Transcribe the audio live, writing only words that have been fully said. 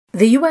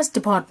The U.S.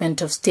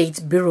 Department of State's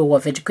Bureau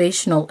of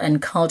Educational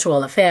and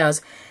Cultural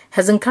Affairs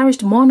has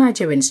encouraged more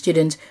Nigerian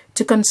students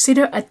to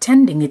consider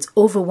attending its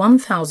over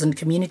 1,000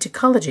 community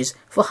colleges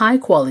for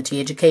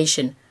high-quality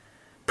education.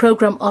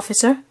 Program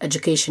Officer,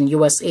 Education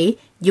USA,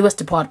 U.S.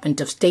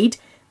 Department of State,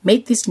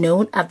 made this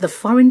known at the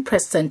Foreign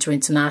Press Center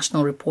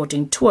International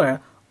Reporting Tour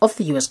of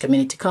the U.S.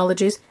 Community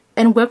Colleges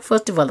and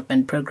Workforce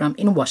Development Program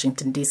in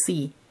Washington,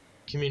 D.C.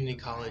 Community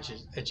college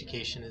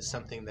education is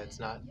something that's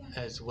not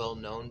as well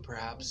known,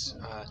 perhaps,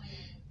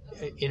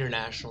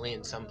 internationally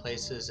in some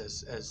places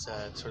as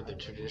sort of the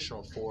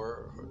traditional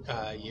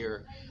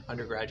four-year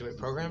undergraduate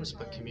programs,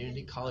 but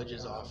community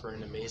colleges offer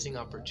an amazing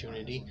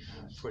opportunity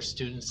for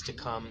students to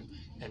come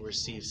and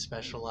receive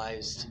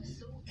specialized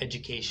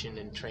education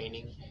and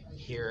training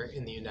here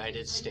in the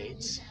United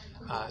States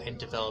and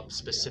develop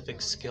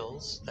specific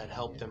skills that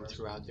help them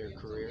throughout their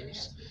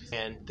careers.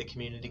 And the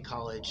community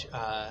college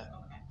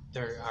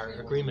there are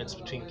agreements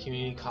between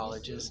community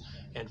colleges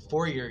and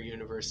four-year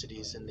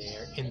universities in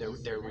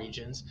their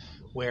regions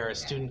where a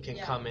student can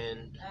come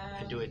in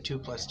and do a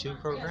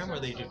 2+2 program where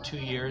they do 2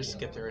 years,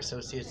 get their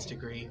associate's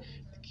degree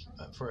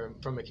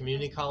from a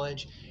community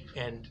college,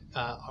 and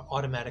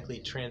automatically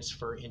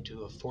transfer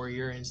into a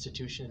four-year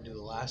institution and do the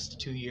last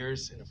 2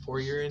 years in a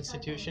four-year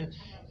institution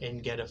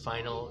and get a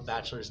final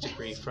bachelor's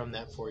degree from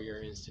that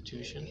four-year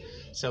institution.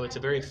 So it's a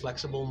very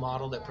flexible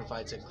model that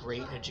provides a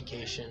great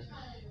education,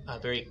 a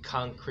very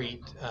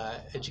concrete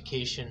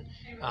education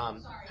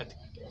at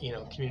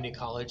the community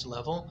college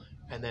level,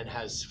 and then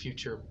has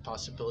future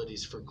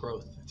possibilities for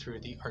growth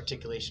through the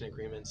articulation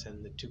agreements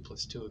and the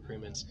 2+2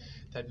 agreements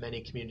that many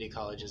community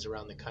colleges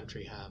around the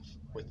country have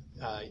with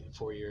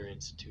four-year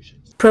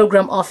institutions.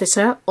 Program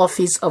Officer,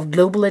 Office of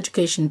Global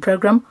Education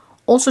Program,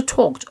 also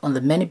talked on the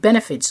many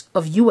benefits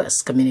of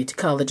U.S. community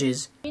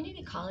colleges.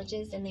 Community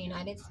colleges in the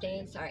United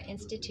States are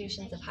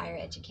institutions of higher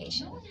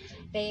education.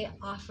 They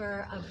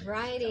offer a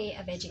variety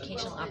of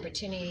educational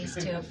opportunities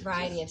to a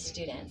variety of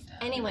students.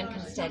 Anyone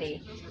can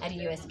study at a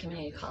U.S.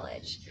 community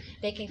college.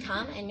 They can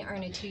come and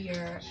earn a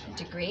 2-year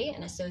degree,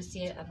 an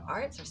Associate of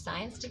Arts or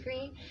Science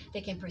degree.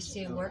 They can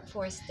pursue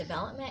workforce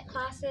development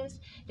classes.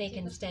 They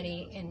can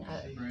study in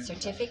a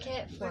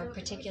certificate for a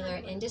particular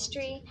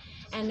industry,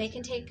 and they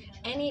can take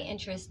any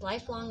interest,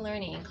 lifelong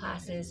learning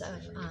classes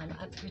of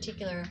a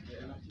particular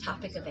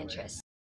topic of interest.